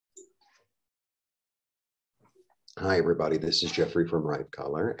Hi, everybody. This is Jeffrey from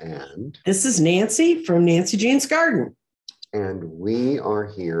Ripecolor, This is Nancy from Nancy Jean's Garden. And we are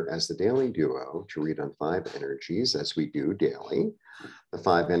here as the daily duo to read on 5 energies, as we do daily. The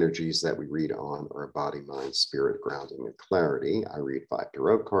 5 energies that we read on are body, mind, spirit, grounding, and clarity. I read 5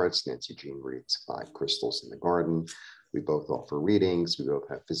 tarot cards. Nancy Jean reads 5 crystals in the garden. We both offer readings. We both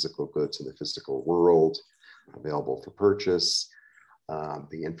have physical goods in the physical world available for purchase.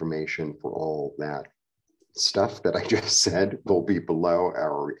 The information for all that stuff that I just said will be below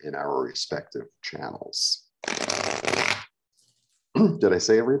in our respective channels. Did I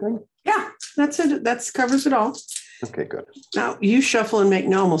say everything? Yeah, that's it. That covers it all. Okay, good. Now you shuffle and make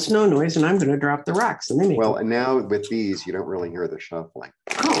almost no noise, and I'm going to drop the rocks, and they make. Well, and now with these, you don't really hear the shuffling.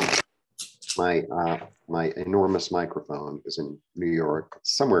 Oh. My enormous microphone is in New York,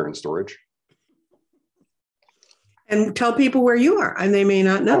 somewhere in storage. And tell people where you are, and they may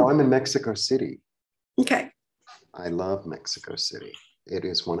not know. Oh, I'm in Mexico City. Okay. I love Mexico City. It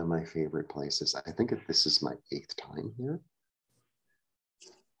is one of my favorite places. I think this is my 8th time here.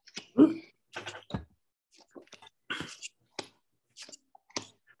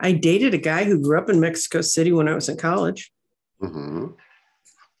 I dated a guy who grew up in Mexico City when I was in college. Mm-hmm.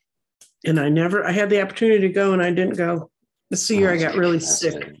 And I had the opportunity to go and I didn't go. This year I got really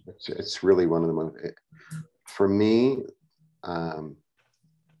sick. It's really one of the most, for me,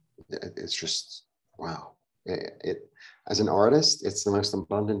 it's just, wow. As an artist, it's the most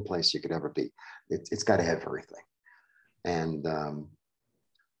abundant place you could ever be. It's got to have everything. And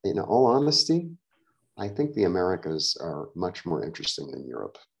in all honesty, I think the Americas are much more interesting than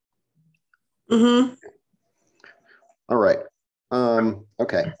Europe. Mm-hmm. All right.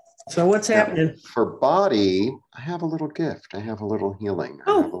 Okay. So what's happening? For body, I have a little gift. I have a little healing.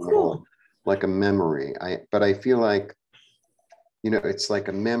 I have a little, like a memory. But I feel like, it's like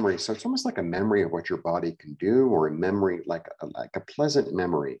a memory. So it's almost like a memory of what your body can do, or a memory, like a pleasant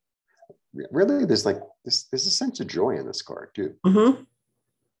memory. Really, there's a sense of joy in this card too. Mm-hmm.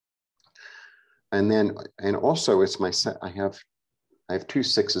 And also it's I have 2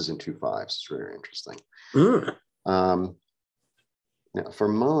 6s and 2 5s. It's very interesting. Mm. Now for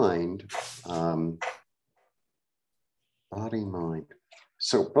mind, body, mind.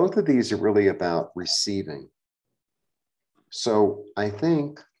 So both of these are really about receiving. So I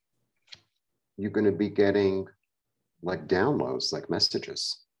think you're going to be getting like downloads, like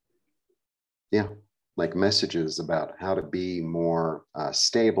messages. Yeah, like messages about how to be more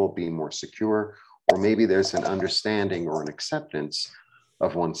stable, be more secure, or maybe there's an understanding or an acceptance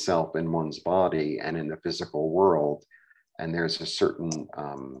of oneself and one's body and in the physical world. And there's a certain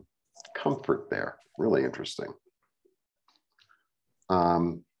comfort there. Really interesting.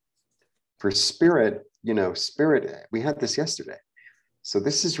 For spirit, spirit, we had this yesterday. So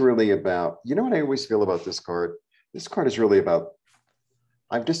this is really about, what I always feel about this card? This card is really about,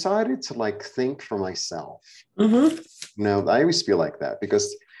 I've decided to think for myself. Mm-hmm. I always feel like that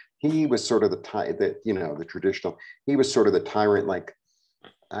because he was sort of the traditional, he was sort of the tyrant,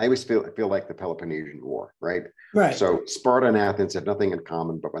 I always feel like the Peloponnesian War, right? Right. So Sparta and Athens had nothing in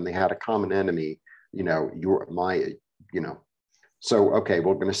common, but when they had a common enemy, so, okay,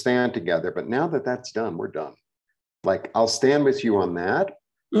 we're going to stand together. But now that that's done, we're done. I'll stand with you on that.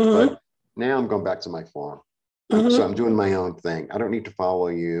 Mm-hmm. But now I'm going back to my farm. Mm-hmm. So I'm doing my own thing. I don't need to follow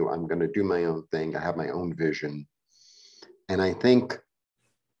you. I'm going to do my own thing. I have my own vision. And I think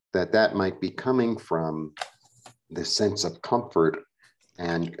that might be coming from the sense of comfort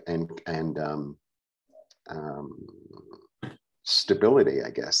and stability, I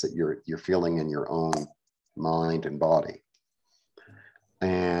guess, that you're feeling in your own mind and body.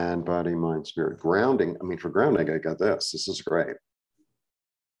 And body, mind, spirit, grounding. I mean, for grounding, I got this. This is great.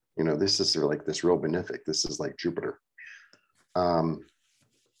 This is like this real benefic. This is like Jupiter. So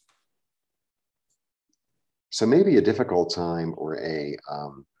maybe a difficult time or a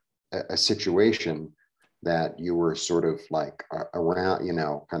situation that you were sort of around,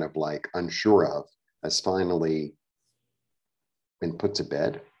 kind of unsure of, has finally been put to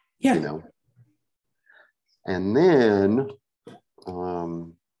bed. Yeah. And then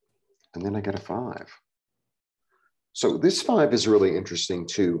I got a 5. So this 5 is really interesting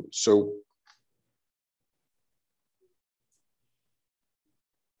too. So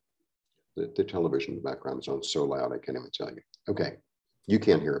the television in the background is on so loud, I can't even tell you. Okay. You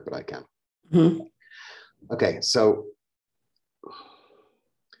can't hear it, but I can. Mm-hmm. Okay. So,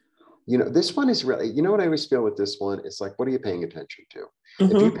 this one is really, what I always feel with this one? It's like, what are you paying attention to?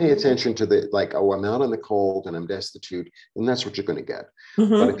 Mm-hmm. If you pay attention to I'm out in the cold and I'm destitute, then that's what you're going to get.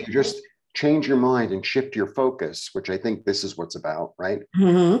 Mm-hmm. But if you just change your mind and shift your focus, which I think this is what's about, right?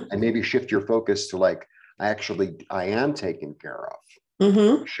 Mm-hmm. And maybe shift your focus to I am taken care of.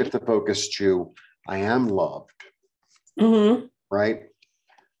 Mm-hmm. Shift the focus to I am loved, Mm-hmm. right?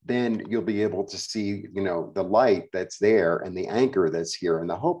 Then you'll be able to see, the light that's there and the anchor that's here and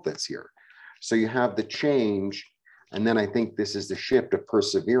the hope that's here. So you have the change. And then I think this is the shift of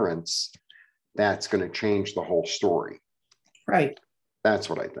perseverance that's going to change the whole story. Right. That's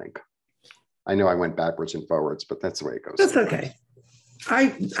what I think. I know I went backwards and forwards, but that's the way it goes. That's okay.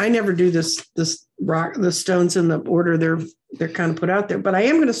 I never do the stones in the order they're kind of put out there, but I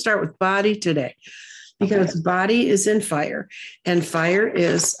am going to start with body today, because body is in fire, and fire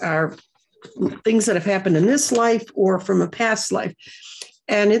is our things that have happened in this life or from a past life.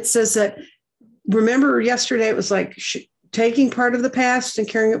 And it says that, remember yesterday, it was like taking part of the past and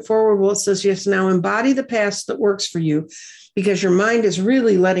carrying it forward. Well, it says, yes, now embody the past that works for you, because your mind is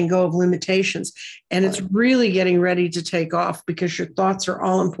really letting go of limitations, and it's really getting ready to take off, because your thoughts are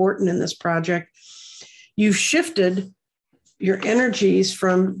all important in this project. You've shifted your energies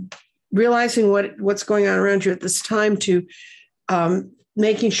from realizing what's going on around you at this time to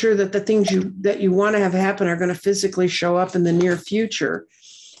making sure that the things that you want to have happen are going to physically show up in the near future.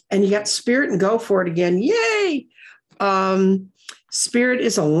 And you got spirit and go for it again. Yay! Spirit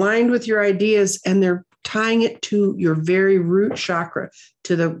is aligned with your ideas, and they're tying it to your very root chakra,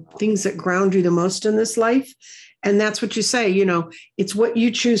 to the things that ground you the most in this life. And that's what you say, it's what you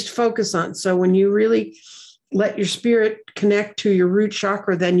choose to focus on. So when you really let your spirit connect to your root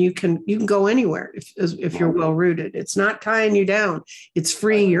chakra, then you can go anywhere if you're well rooted. It's not tying you down. It's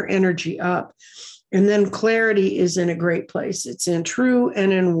freeing your energy up. And then clarity is in a great place. It's in true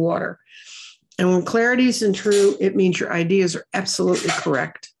and in water. And when clarity is in true, it means your ideas are absolutely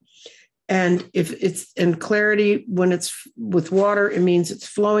correct. And if it's in clarity, when it's with water, it means it's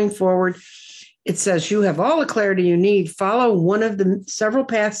flowing forward. It says you have all the clarity you need. Follow one of the several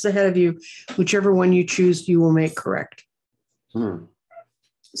paths ahead of you. Whichever one you choose, you will make correct.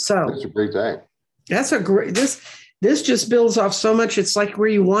 So that's a great day. That's a great, this just builds off so much. It's like where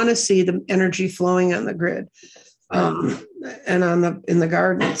you want to see the energy flowing on the grid and in the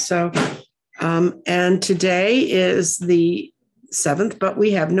garden. So, and today is the 7th, but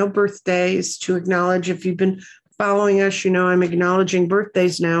we have no birthdays to acknowledge. If you've been following us, I'm acknowledging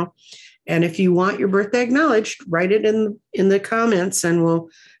birthdays now. And if you want your birthday acknowledged, write it in the comments, and we'll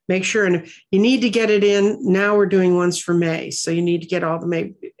make sure. And if you need to get it in, now we're doing ones for May. So you need to get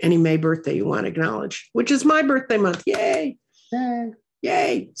any May birthday you want acknowledged, which is my birthday month. Yay. Yay.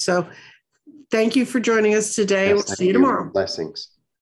 Yay. So thank you for joining us today. Yes, we'll see you tomorrow. Blessings.